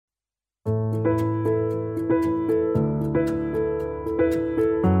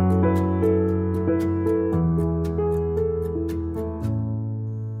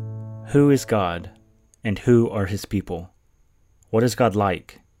Who is God, and who are his people? What is God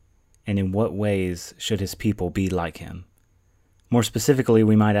like, and in what ways should his people be like him? More specifically,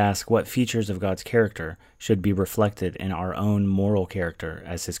 we might ask what features of God's character should be reflected in our own moral character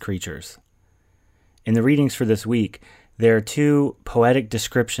as his creatures. In the readings for this week, there are two poetic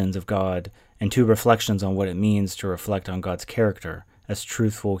descriptions of God and two reflections on what it means to reflect on God's character as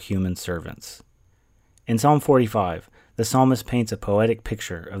truthful human servants. In Psalm 45, the psalmist paints a poetic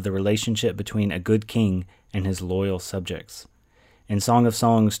picture of the relationship between a good king and his loyal subjects. In Song of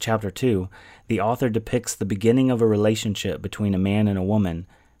Songs chapter 2, the author depicts the beginning of a relationship between a man and a woman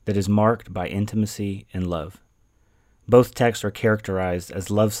that is marked by intimacy and love. Both texts are characterized as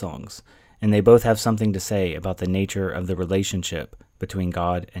love songs, and they both have something to say about the nature of the relationship between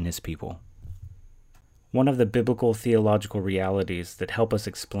God and his people. One of the biblical theological realities that help us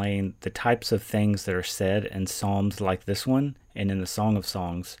explain the types of things that are said in psalms like this one and in the Song of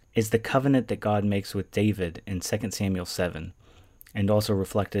Songs is the covenant that God makes with David in 2 Samuel 7, and also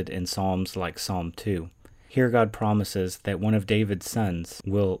reflected in psalms like Psalm 2. Here God promises that one of David's sons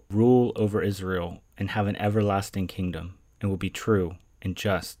will rule over Israel and have an everlasting kingdom, and will be true and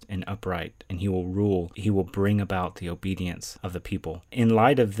just and upright, and he will rule. He will bring about the obedience of the people. In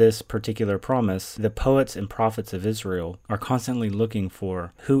light of this particular promise, the poets and prophets of Israel are constantly looking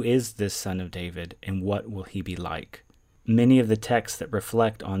for who is this son of David and what will he be like. Many of the texts that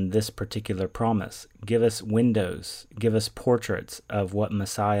reflect on this particular promise give us windows, give us portraits of what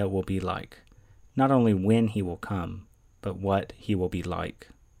Messiah will be like. Not only when he will come, but what he will be like.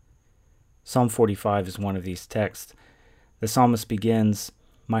 Psalm 45 is one of these texts. The psalmist begins,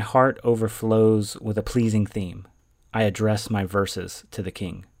 "My heart overflows with a pleasing theme. I address my verses to the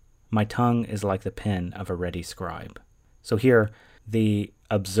king. My tongue is like the pen of a ready scribe." So here, the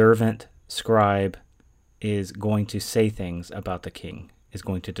observant scribe is going to say things about the king, is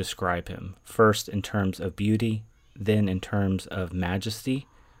going to describe him, first in terms of beauty, then in terms of majesty,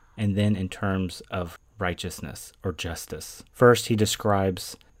 and then in terms of righteousness or justice. First, he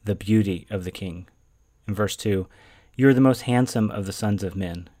describes the beauty of the king. In verse 2, "You are the most handsome of the sons of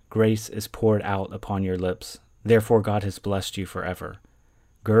men. Grace is poured out upon your lips. Therefore God has blessed you forever.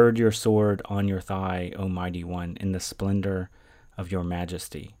 Gird your sword on your thigh, O mighty one, in the splendor of your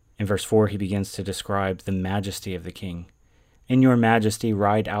majesty." In verse 4, he begins to describe the majesty of the king. "In your majesty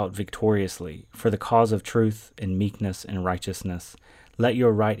ride out victoriously, for the cause of truth and meekness and righteousness. Let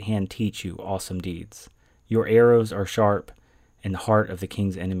your right hand teach you awesome deeds. Your arrows are sharp, in the heart of the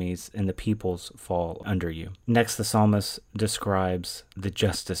king's enemies, and the peoples fall under you." Next, the psalmist describes the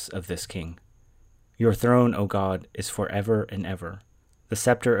justice of this king. "Your throne, O God, is forever and ever. The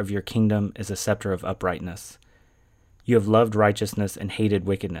scepter of your kingdom is a scepter of uprightness. You have loved righteousness and hated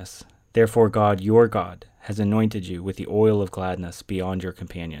wickedness. Therefore God, your God, has anointed you with the oil of gladness beyond your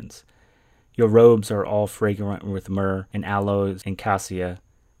companions. Your robes are all fragrant with myrrh and aloes and cassia.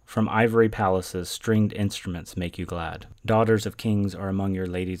 From ivory palaces, stringed instruments make you glad. Daughters of kings are among your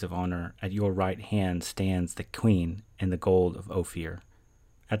ladies of honor. At your right hand stands the queen in the gold of Ophir."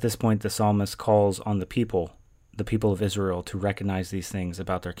 At this point, the psalmist calls on the people of Israel, to recognize these things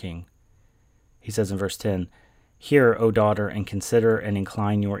about their king. He says in verse 10, "Hear, O daughter, and consider and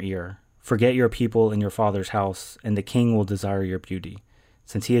incline your ear. Forget your people in your father's house, and the king will desire your beauty.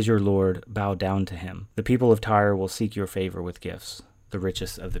 Since he is your Lord, bow down to him. The people of Tyre will seek your favor with gifts, the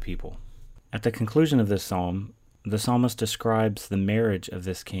richest of the people." At the conclusion of this psalm, the psalmist describes the marriage of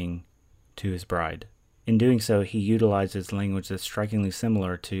this king to his bride. In doing so, he utilizes language that's strikingly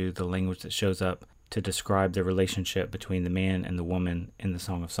similar to the language that shows up to describe the relationship between the man and the woman in the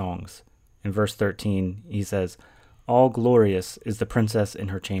Song of Songs. In verse 13, he says, "All glorious is the princess in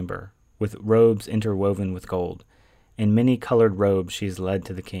her chamber, with robes interwoven with gold. In many colored robes she is led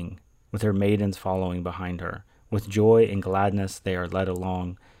to the king, with her maidens following behind her. With joy and gladness they are led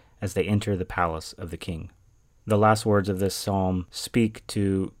along as they enter the palace of the king." The last words of this psalm speak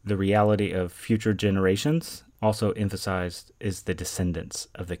to the reality of future generations. Also emphasized is the descendants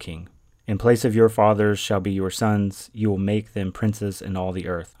of the king. "In place of your fathers shall be your sons. You will make them princes in all the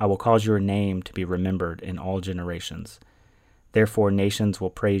earth. I will cause your name to be remembered in all generations. Therefore nations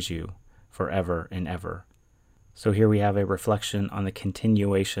will praise you forever and ever." So here we have a reflection on the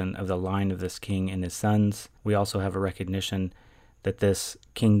continuation of the line of this king and his sons. We also have a recognition that this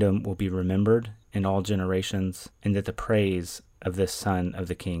kingdom will be remembered in all generations, and that the praise of this son of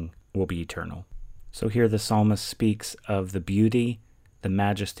the king will be eternal. So here the psalmist speaks of the beauty, the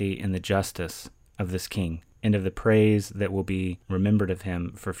majesty, and the justice of this king. and of the praise that will be remembered of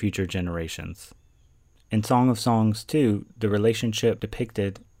him for future generations. In Song of Songs 2, the relationship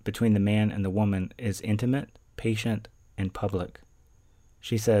depicted between the man and the woman is intimate, patient, and public.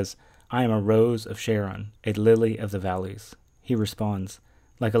 She says, "I am a rose of Sharon, a lily of the valleys." He responds,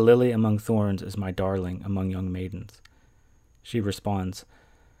 "Like a lily among thorns is my darling among young maidens." She responds,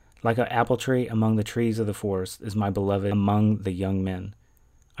 "Like an apple tree among the trees of the forest is my beloved among the young men.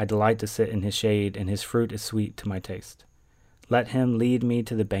 I delight to sit in his shade, and his fruit is sweet to my taste. Let him lead me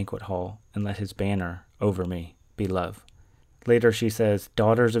to the banquet hall, and let his banner over me be love." Later she says,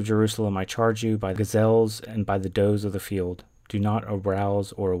 "Daughters of Jerusalem, I charge you by the gazelles and by the does of the field, do not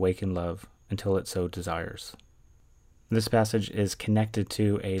arouse or awaken love until it so desires." This passage is connected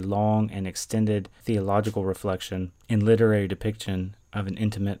to a long and extended theological reflection and literary depiction of an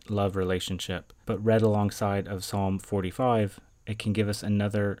intimate love relationship, but read alongside of Psalm 45, it can give us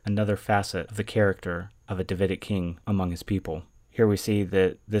another facet of the character of a Davidic king among his people. Here we see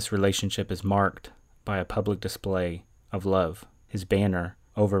that this relationship is marked by a public display of love. His banner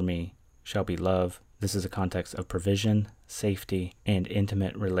over me shall be love. This is a context of provision, safety, and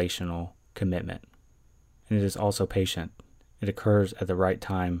intimate relational commitment. And it is also patient. It occurs at the right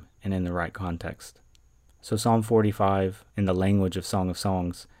time and in the right context. So Psalm 45, in the language of Song of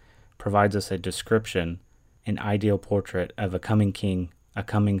Songs, provides us a description, an ideal portrait of a coming king, a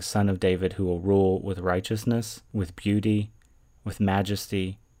coming son of David who will rule with righteousness, with beauty, with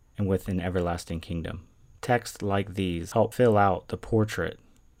majesty, and with an everlasting kingdom. Texts like these help fill out the portrait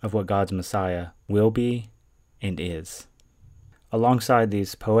of what God's Messiah will be and is. Alongside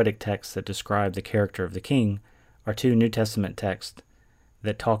these poetic texts that describe the character of the king are two New Testament texts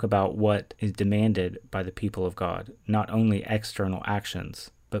that talk about what is demanded by the people of God, not only external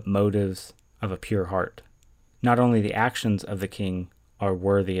actions, but motives of a pure heart. Not only the actions of the king are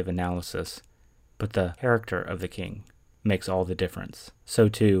worthy of analysis, but the character of the king makes all the difference. So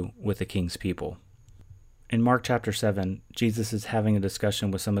too with the king's people. In Mark chapter 7, Jesus is having a discussion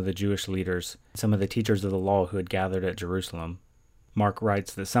with some of the Jewish leaders, some of the teachers of the law who had gathered at Jerusalem. Mark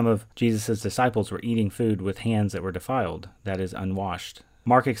writes that some of Jesus' disciples were eating food with hands that were defiled, that is, unwashed.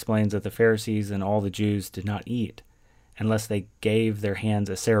 Mark explains that the Pharisees and all the Jews did not eat unless they gave their hands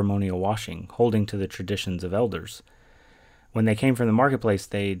a ceremonial washing, holding to the traditions of elders. When they came from the marketplace,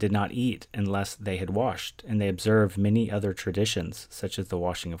 they did not eat unless they had washed, and they observed many other traditions, such as the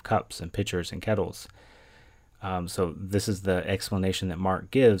washing of cups and pitchers and kettles. So this is the explanation that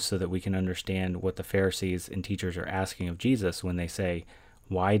Mark gives so that we can understand what the Pharisees and teachers are asking of Jesus when they say,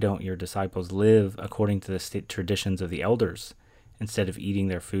 "Why don't your disciples live according to the traditions of the elders instead of eating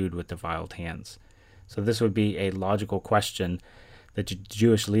their food with defiled hands?" So this would be a logical question that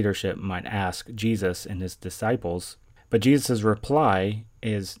Jewish leadership might ask Jesus and his disciples. But Jesus' reply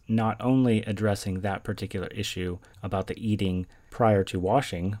is not only addressing that particular issue about the eating prior to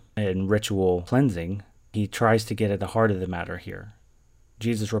washing and ritual cleansing. He tries to get at the heart of the matter here.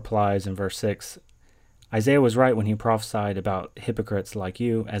 Jesus replies in verse 6, "Isaiah was right when he prophesied about hypocrites like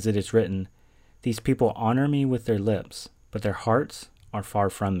you, as it is written, 'These people honor me with their lips, but their hearts are far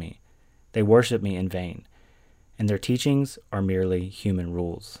from me. They worship me in vain, and their teachings are merely human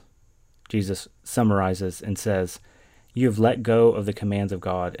rules.'" Jesus summarizes and says, "You have let go of the commands of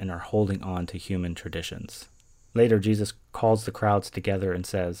God and are holding on to human traditions." Later, Jesus calls the crowds together and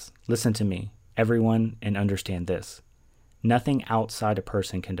says, "Listen to me, everyone, and understand this. Nothing outside a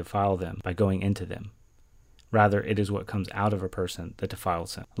person can defile them by going into them. Rather, it is what comes out of a person that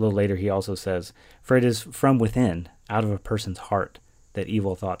defiles him." A little later, he also says, "For it is from within, out of a person's heart, that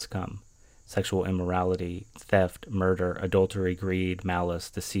evil thoughts come. Sexual immorality, theft, murder, adultery, greed, malice,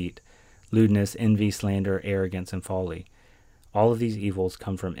 deceit, lewdness, envy, slander, arrogance, and folly. All of these evils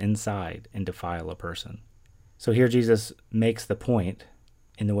come from inside and defile a person." So here Jesus makes the point,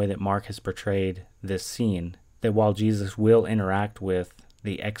 in the way that Mark has portrayed this scene, that while Jesus will interact with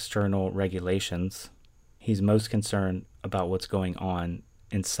the external regulations, he's most concerned about what's going on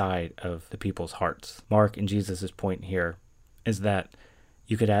inside of the people's hearts. Mark and Jesus' point here is that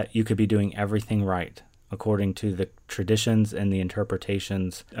you could be doing everything right according to the traditions and the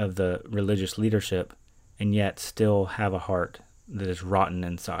interpretations of the religious leadership, and yet still have a heart that is rotten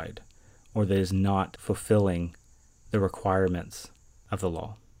inside, or that is not fulfilling the requirements of the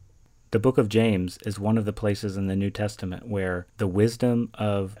law. The book of James is one of the places in the New Testament where the wisdom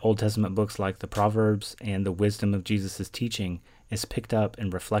of Old Testament books like the Proverbs and the wisdom of Jesus' teaching is picked up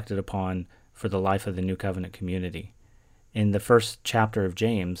and reflected upon for the life of the New Covenant community. In the first chapter of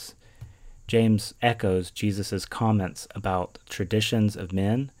James, James echoes Jesus' comments about traditions of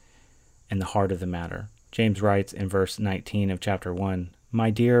men and the heart of the matter. James writes in verse 19 of chapter 1, "My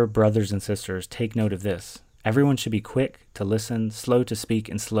dear brothers and sisters, take note of this. Everyone should be quick to listen, slow to speak,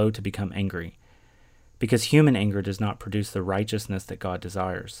 and slow to become angry, because human anger does not produce the righteousness that God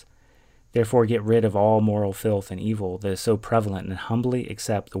desires. Therefore get rid of all moral filth and evil that is so prevalent, and humbly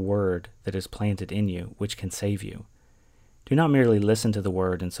accept the word that is planted in you, which can save you. Do not merely listen to the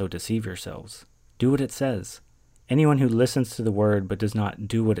word and so deceive yourselves. Do what it says. Anyone who listens to the word but does not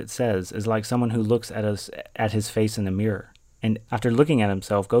do what it says is like someone who looks at his face in the mirror, and after looking at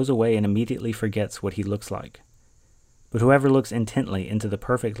himself goes away and immediately forgets what he looks like. But whoever looks intently into the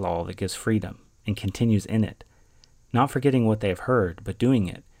perfect law that gives freedom and continues in it, not forgetting what they have heard, but doing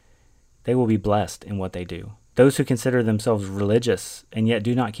it, they will be blessed in what they do. Those who consider themselves religious and yet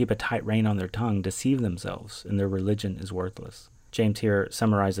do not keep a tight rein on their tongue deceive themselves, and their religion is worthless. James here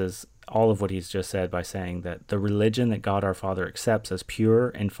summarizes all of what he's just said by saying that the religion that God our Father accepts as pure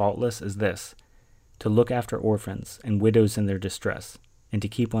and faultless is this: to look after orphans and widows in their distress, and to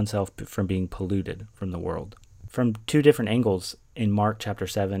keep oneself from being polluted from the world. From two different angles in Mark chapter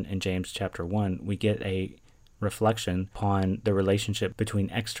 7 and James chapter 1, we get a reflection upon the relationship between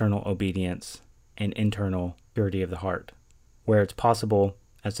external obedience and internal purity of the heart, where it's possible,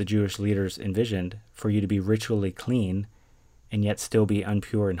 as the Jewish leaders envisioned, for you to be ritually clean and yet still be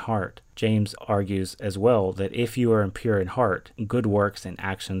impure in heart. James argues as well that if you are impure in heart, good works and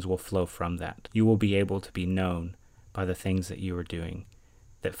actions will flow from that. You will be able to be known by the things that you are doing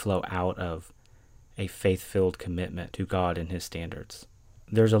that flow out of a faith-filled commitment to God and His standards.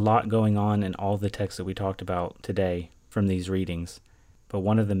 There's a lot going on in all the texts that we talked about today from these readings, but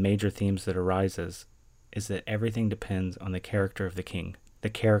one of the major themes that arises is that everything depends on the character of the king, the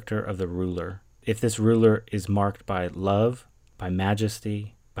character of the ruler. If this ruler is marked by love, by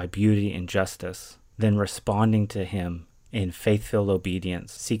majesty, by beauty and justice, then responding to him in faith-filled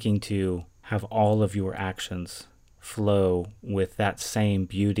obedience, seeking to have all of your actions flow with that same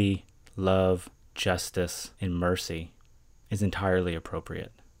beauty, love, justice, and mercy is entirely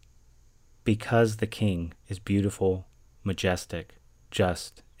appropriate. Because the King is beautiful, majestic,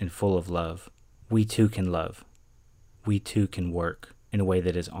 just, and full of love, we too can love. We too can work in a way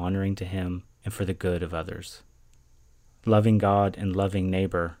that is honoring to Him and for the good of others. Loving God and loving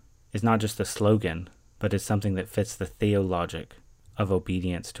neighbor is not just a slogan, but is something that fits the theologic of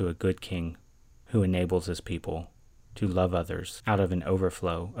obedience to a good King who enables His people to love others out of an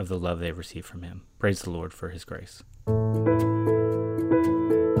overflow of the love they receive from Him. Praise the Lord for His grace.